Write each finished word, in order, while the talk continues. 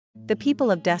The people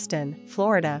of Destin,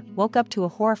 Florida, woke up to a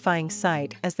horrifying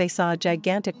sight as they saw a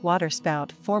gigantic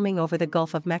waterspout forming over the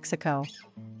Gulf of Mexico.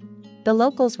 The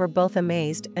locals were both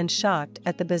amazed and shocked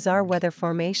at the bizarre weather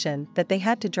formation that they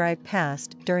had to drive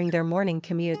past during their morning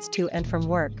commutes to and from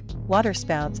work.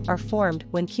 Waterspouts are formed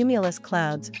when cumulus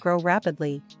clouds grow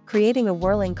rapidly, creating a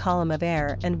whirling column of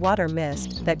air and water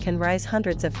mist that can rise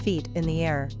hundreds of feet in the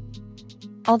air.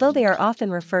 Although they are often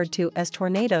referred to as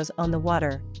tornadoes on the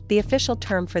water, the official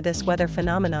term for this weather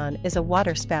phenomenon is a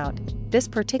waterspout. This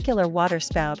particular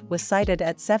waterspout was sighted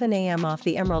at 7 a.m. off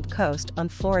the Emerald Coast on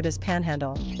Florida's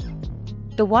Panhandle.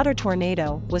 The water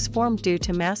tornado was formed due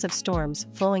to massive storms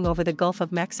flowing over the Gulf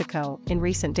of Mexico in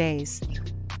recent days.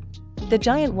 The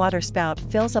giant waterspout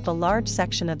fills up a large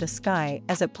section of the sky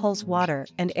as it pulls water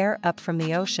and air up from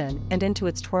the ocean and into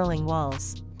its twirling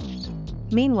walls.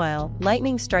 Meanwhile,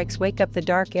 lightning strikes wake up the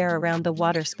dark air around the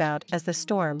waterspout as the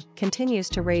storm continues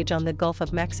to rage on the Gulf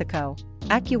of Mexico.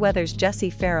 AccuWeather's Jesse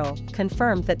Farrell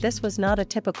confirmed that this was not a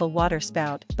typical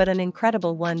waterspout but an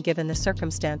incredible one given the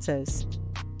circumstances.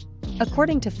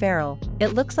 According to Farrell,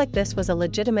 it looks like this was a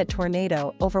legitimate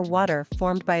tornado over water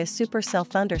formed by a supercell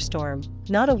thunderstorm,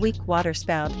 not a weak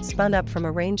waterspout spun up from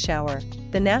a rain shower.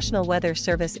 The National Weather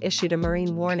Service issued a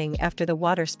marine warning after the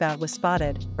waterspout was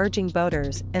spotted, urging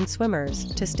boaters and swimmers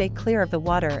to stay clear of the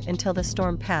water until the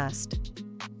storm passed.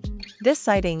 This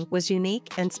sighting was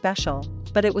unique and special,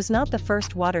 but it was not the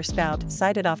first waterspout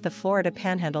sighted off the Florida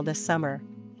Panhandle this summer.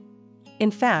 In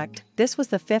fact, this was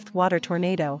the fifth water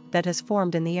tornado that has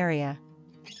formed in the area.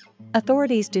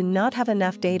 Authorities do not have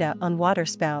enough data on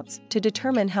waterspouts to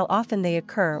determine how often they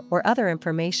occur or other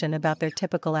information about their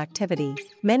typical activity.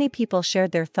 Many people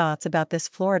shared their thoughts about this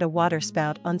Florida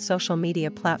waterspout on social media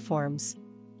platforms.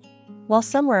 While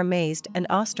some were amazed and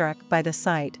awestruck by the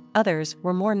sight, others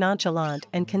were more nonchalant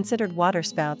and considered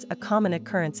waterspouts a common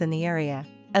occurrence in the area.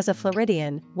 As a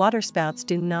Floridian, waterspouts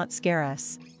do not scare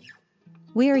us.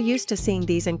 We are used to seeing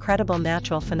these incredible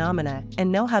natural phenomena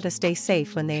and know how to stay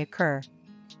safe when they occur.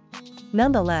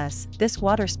 Nonetheless, this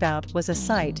waterspout was a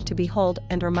sight to behold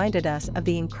and reminded us of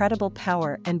the incredible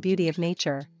power and beauty of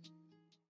nature.